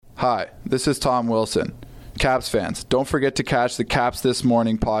Hi, this is Tom Wilson. Caps fans, don't forget to catch the Caps This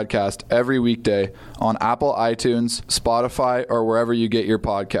Morning podcast every weekday on Apple iTunes, Spotify, or wherever you get your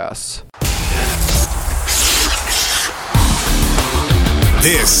podcasts.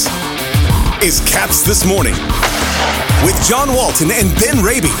 This is Caps This Morning with John Walton and Ben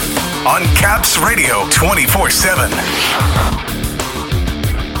Raby on Caps Radio 24/7.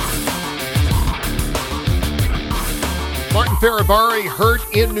 Martin Fehervary hurt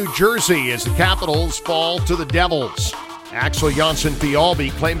in New Jersey as the Capitals fall to the Devils. Axel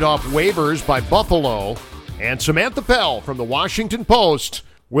Jonsson-Fjallby claimed off waivers by Buffalo. And Samantha Pell from the Washington Post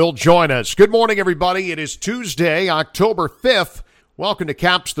will join us. Good morning, everybody. It is Tuesday, October 5th. Welcome to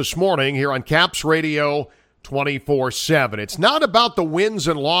Caps This Morning here on Caps Radio 24/7. It's not about the wins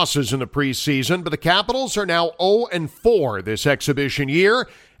and losses in the preseason, but the Capitals are now 0-4 this exhibition year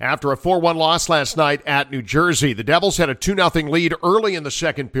after a 4-1 loss last night at New Jersey. The Devils had a 2-0 lead early in the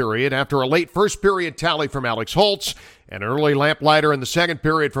second period after a late first period tally from Alex Holtz and an early lamplighter in the second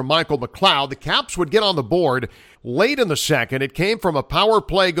period from Michael McLeod. The Caps would get on the board late in the second. It came from a power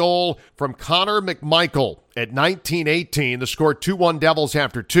play goal from Connor McMichael at 19:18. The score 2-1 Devils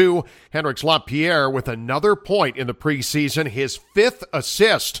after two. Hendrix Lapierre with another point in the preseason, his fifth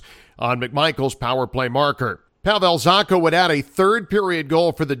assist on McMichael's power play marker. Pavel Zacha would add a third-period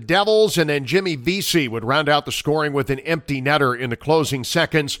goal for the Devils, and then Jimmy Vesey would round out the scoring with an empty netter in the closing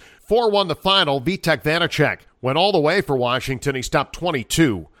seconds. 4-1 the final. Vitek Vanacek went all the way for Washington. He stopped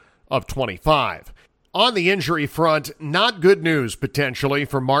 22 of 25. On the injury front, not good news potentially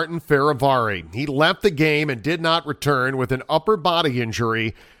for Martin Fehervary. He left the game and did not return with an upper body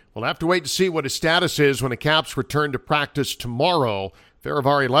injury. We'll have to wait to see what his status is when the Caps return to practice tomorrow.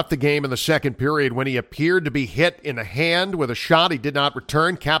 Fehervary left the game in the second period when he appeared to be hit in the hand with a shot. He did not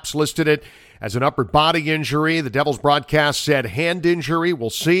return. Caps listed it as an upper body injury. The Devils broadcast said hand injury.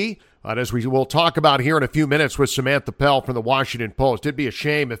 We'll see. But as we will talk about here in a few minutes with Samantha Pell from the Washington Post, it'd be a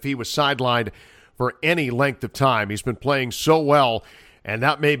shame if he was sidelined for any length of time. He's been playing so well, and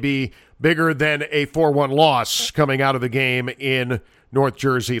that may be bigger than a 4-1 loss coming out of the game in North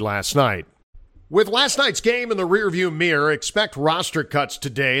Jersey last night. With last night's game in the rearview mirror, expect roster cuts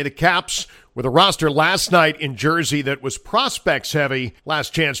today. The Caps, with a roster last night in Jersey that was prospects heavy,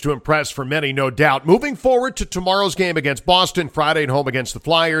 last chance to impress for many, no doubt. Moving forward to tomorrow's game against Boston, Friday at home against the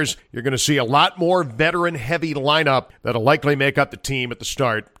Flyers, you're going to see a lot more veteran-heavy lineup that'll likely make up the team at the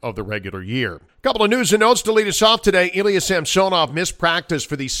start of the regular year. Couple of news and notes to lead us off today. Ilya Samsonov missed practice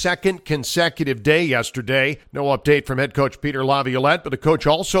for the second consecutive day yesterday. No update from head coach Peter Laviolette, but the coach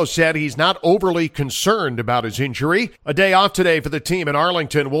also said he's not overly concerned about his injury. A day off today for the team in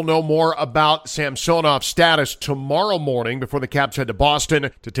Arlington. We'll know more about Samsonov's status tomorrow morning before the Caps head to Boston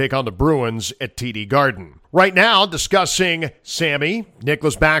to take on the Bruins at TD Garden. Right now, discussing Sammy,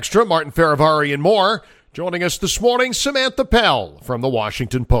 Nicklas Backstrom, Martin Fehervary, and more. Joining us this morning, Samantha Pell from the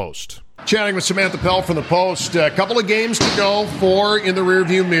Washington Post. Chatting with Samantha Pell from the Post. A couple of games to go, 4 in the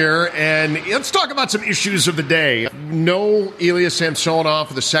rearview mirror, and let's talk about some issues of the day. No Ilya Samsonov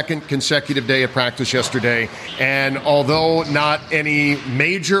for the second consecutive day of practice yesterday, and although not any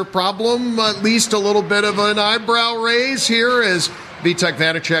major problem, at least a little bit of an eyebrow raise here as Vitek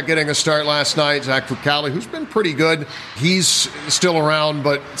Vanacek getting a start last night. Zach Fucale, who's been pretty good, he's still around,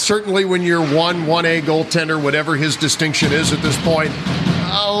 but certainly when you're 1A goaltender, whatever his distinction is at this point,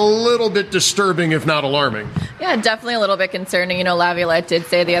 a little bit disturbing, if not alarming. Yeah, definitely a little bit concerning. You know, Laviolette did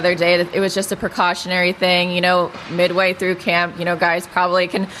say the other day that it was just a precautionary thing. You know, midway through camp, you know, guys probably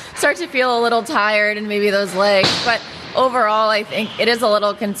can start to feel a little tired and maybe those legs. But overall, I think it is a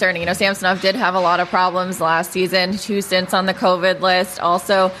little concerning. You know, Samsonov did have a lot of problems last season, 2 stints on the COVID list,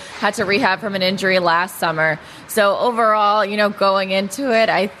 also had to rehab from an injury last summer. So overall, you know, going into it,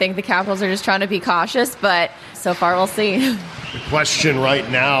 I think the Capitals are just trying to be cautious, but so far we'll see. The question right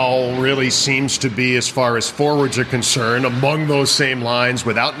now really seems to be, as far as forwards are concerned, among those same lines,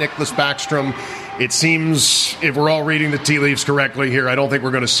 without Nicklas Backstrom, it seems, if we're all reading the tea leaves correctly here, I don't think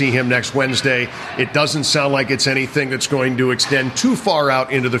we're going to see him next Wednesday. It doesn't sound like it's anything that's going to extend too far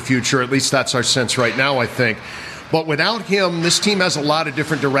out into the future. At least that's our sense right now, I think. But without him, this team has a lot of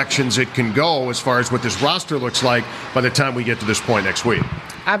different directions it can go as far as what this roster looks like by the time we get to this point next week.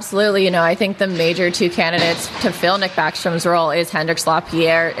 Absolutely. You know, I think the major two candidates to fill Nick Backstrom's role is Hendrix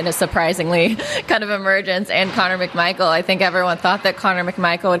Lapierre in a surprisingly kind of emergence, and Connor McMichael. I think everyone thought that Connor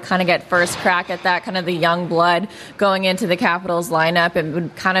McMichael would kind of get first crack at that, kind of the young blood going into the Capitals lineup. It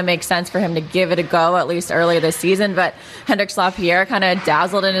would kind of make sense for him to give it a go, at least early this season. But Hendrix Lapierre kind of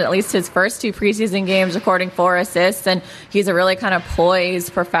dazzled in at least his first 2 preseason games, recording 4 assists. And he's a really kind of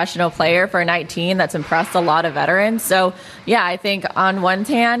poised professional player for a 19 that's impressed a lot of veterans. So, yeah, I think on one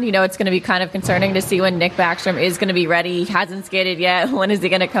hand. It's going to be kind of concerning to see when Nick Backstrom is going to be ready. He hasn't skated yet. When is he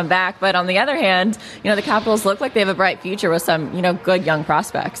going to come back? But on the other hand, the Capitals look like they have a bright future with some, good young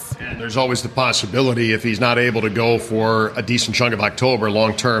prospects. And there's always the possibility if he's not able to go for a decent chunk of October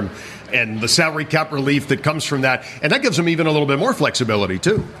long term, and the salary cap relief that comes from that. And that gives them even a little bit more flexibility,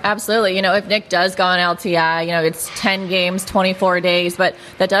 too. Absolutely. If Nick does go on LTI, it's 10 games, 24 days, but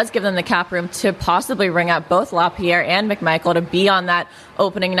that does give them the cap room to possibly bring up both LaPierre and McMichael to be on that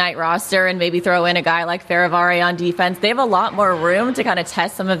opening night roster and maybe throw in a guy like Fehérváry on defense. They have a lot more room to kind of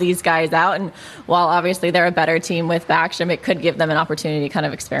test some of these guys out. And while obviously they're a better team with Backstrom, it could give them an opportunity to kind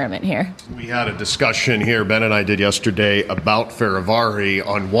of experiment here. We had a discussion here, Ben and I did yesterday, about Fehérváry.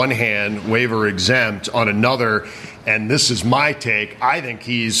 On one hand, waiver exempt. On another, and this is my take, I think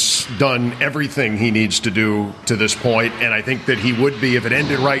he's done everything he needs to do to this point, and I think that he would be, if it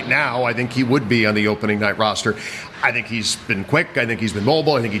ended right now, I think he would be on the opening night roster. I think he's been quick. I think he's been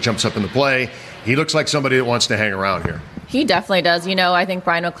mobile. I think he jumps up in the play. He looks like somebody that wants to hang around here. He definitely does. I think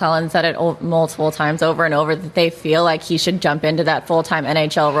Brian McClellan said it multiple times over and over that they feel like he should jump into that full-time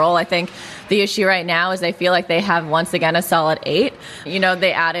NHL role. I think the issue right now is they feel like they have, once again, a solid 8.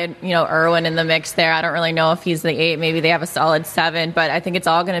 They added, Irwin in the mix there. I don't really know if he's the 8. Maybe they have a solid 7. But I think it's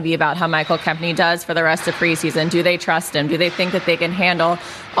all going to be about how Michael Kempny does for the rest of preseason. Do they trust him? Do they think that they can handle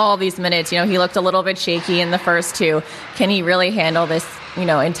all these minutes? He looked a little bit shaky in the first 2. Can he really handle this,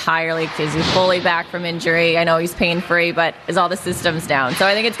 entirely? Is he fully back from injury? I know he's pain-free, but is all the systems down? So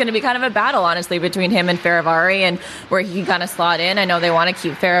I think it's going to be kind of a battle, honestly, between him and Fehérváry and where he can kind of slot in. I know they want to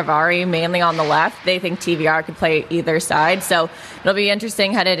keep Fehérváry mainly on the left. They think TVR could play either side. So it'll be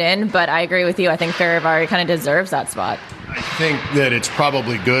interesting headed in, but I agree with you. I think Fehérváry kind of deserves that spot. I think that it's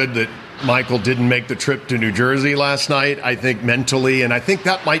probably good that Michael didn't make the trip to New Jersey last night, I think mentally, and I think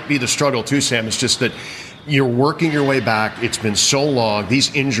that might be the struggle too, Sam. It's just that you're working your way back. It's been so long.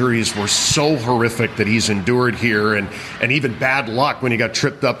 These injuries were so horrific that he's endured here, and even bad luck when he got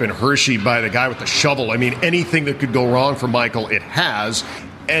tripped up in Hershey by the guy with the shovel. I mean, anything that could go wrong for Michael, it has.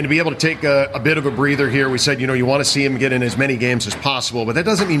 And to be able to take a bit of a breather here, we said, you want to see him get in as many games as possible, but that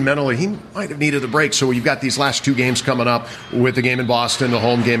doesn't mean mentally he might have needed the break. So you've got these last 2 games coming up with the game in Boston, the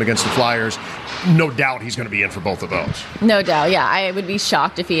home game against the Flyers. No doubt he's going to be in for both of those. No doubt, yeah. I would be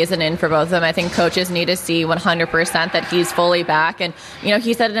shocked if he isn't in for both of them. I think coaches need to see 100% that he's fully back. And,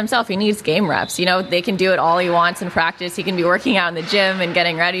 he said it himself, he needs game reps. They can do it all he wants in practice. He can be working out in the gym and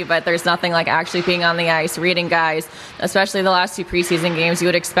getting ready, but there's nothing like actually being on the ice, reading guys, especially the last 2 preseason games. You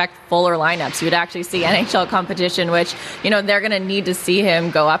would expect fuller lineups. You would actually see NHL competition, which, they're going to need to see him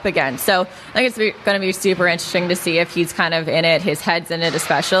go up against. So I think it's going to be super interesting to see if he's kind of in it, his head's in it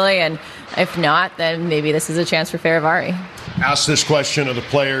especially, and if not, then maybe this is a chance for Fehérváry. Ask this question of the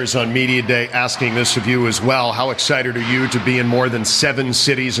players on Media Day, asking this of you as well. How excited are you to be in more than 7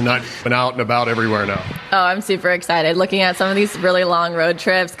 cities and not been out and about everywhere now? Oh, I'm super excited. Looking at some of these really long road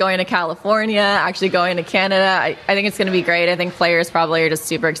trips, going to California, actually going to Canada. I think it's going to be great. I think players probably are just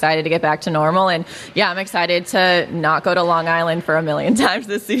super excited to get back to normal. And yeah, I'm excited to not go to Long Island for a million times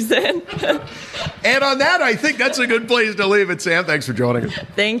this season. And on that, I think that's a good place to leave it, Sam. Thanks for joining us.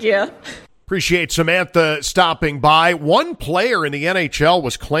 Thank you. Appreciate Samantha stopping by. One player in the NHL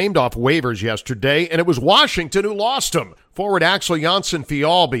was claimed off waivers yesterday, and it was Washington who lost him. Forward Axel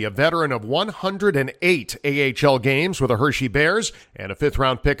Jonsson-Fjällby, a veteran of 108 AHL games with the Hershey Bears and a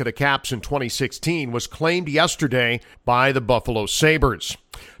 5th-round pick of the Caps in 2016, was claimed yesterday by the Buffalo Sabres.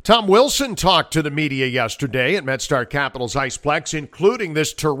 Tom Wilson talked to the media yesterday at MedStar Capital's Iceplex, including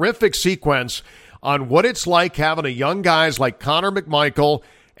this terrific sequence on what it's like having a young guys like Connor McMichael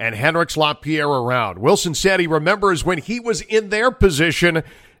and Henrik LaPierre around. Wilson said he remembers when he was in their position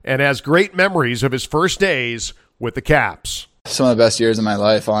and has great memories of his first days with the Caps. Some of the best years of my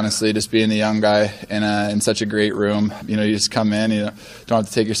life, honestly, just being a young guy in such a great room. You just come in, don't have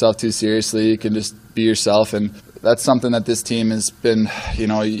to take yourself too seriously. You can just be yourself, and that's something that this team has been,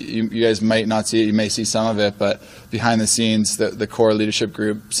 you guys might not see it, you may see some of it, but behind the scenes, the core leadership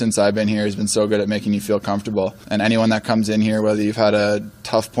group since I've been here has been so good at making you feel comfortable. And anyone that comes in here, whether you've had a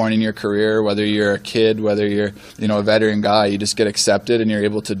tough point in your career, whether you're a kid, whether you're a veteran guy, you just get accepted and you're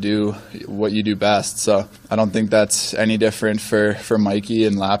able to do what you do best. So I don't think that's any different for Mikey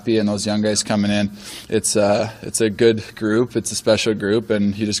and Lappy and those young guys coming in. It's a good group, it's a special group,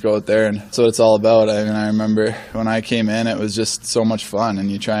 and you just go out there, and that's what it's all about. I remember when I came in, it was just so much fun, and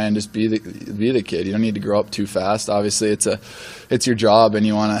you try and just be the kid. You don't need to grow up too fast. Obviously, it's your job, and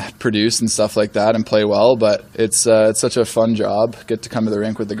you want to produce and stuff like that and play well. But it's such a fun job. Get to come to the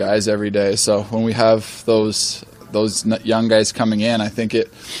rink with the guys every day. So when we have those those young guys coming in, I think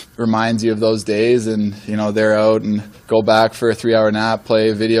it reminds you of those days, and they're out and go back for a 3-hour nap,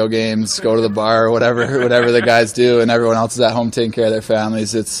 play video games, go to the bar, whatever the guys do, and everyone else is at home taking care of their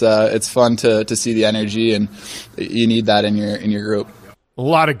families. It's fun to see the energy, and you need that in your group. A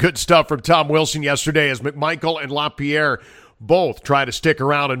lot of good stuff from Tom Wilson yesterday as McMichael and LaPierre both try to stick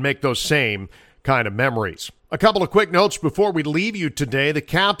around and make those same kind of memories. A couple of quick notes before we leave you today. The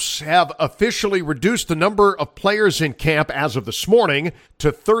Caps have officially reduced the number of players in camp as of this morning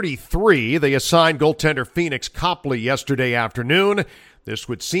to 33. They assigned goaltender Phoenix Copley yesterday afternoon. This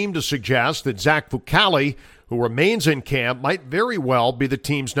would seem to suggest that Zach Fucale, who remains in camp, might very well be the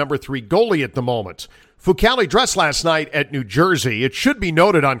team's number 3 goalie at the moment. Fucale dressed last night at New Jersey. It should be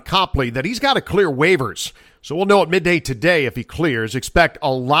noted on Copley that he's got to clear waivers. So we'll know at midday today if he clears. Expect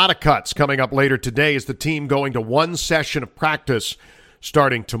a lot of cuts coming up later today as the team going to one session of practice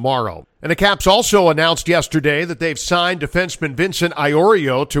starting tomorrow. And the Caps also announced yesterday that they've signed defenseman Vincent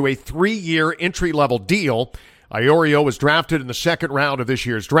Iorio to a 3-year entry-level deal. Iorio was drafted in the second round of this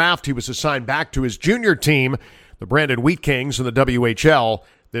year's draft. He was assigned back to his junior team, the Brandon Wheat Kings in the WHL,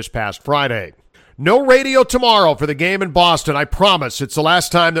 this past Friday. No radio tomorrow for the game in Boston. I promise it's the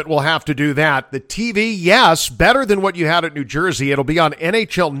last time that we'll have to do that. The TV, yes, better than what you had at New Jersey. It'll be on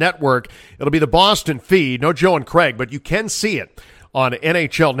NHL Network. It'll be the Boston feed. No Joe and Craig, but you can see it on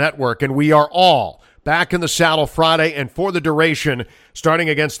NHL Network. And we are all back in the saddle Friday and for the duration, starting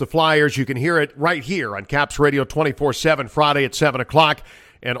against the Flyers. You can hear it right here on Caps Radio 24/7 Friday at 7 o'clock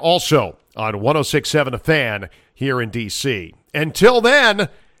and also on 106.7 The Fan here in D.C. Until then,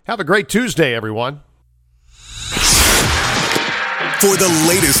 have a great Tuesday, everyone. For the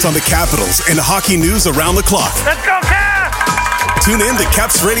latest on the Capitals and hockey news around the clock. Let's go, Caps! Tune in to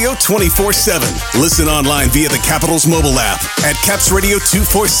Caps Radio 24/7. Listen online via the Capitals mobile app at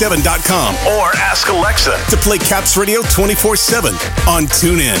capsradio247.com Or ask Alexa to play Caps Radio 24/7 on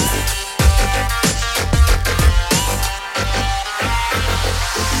TuneIn.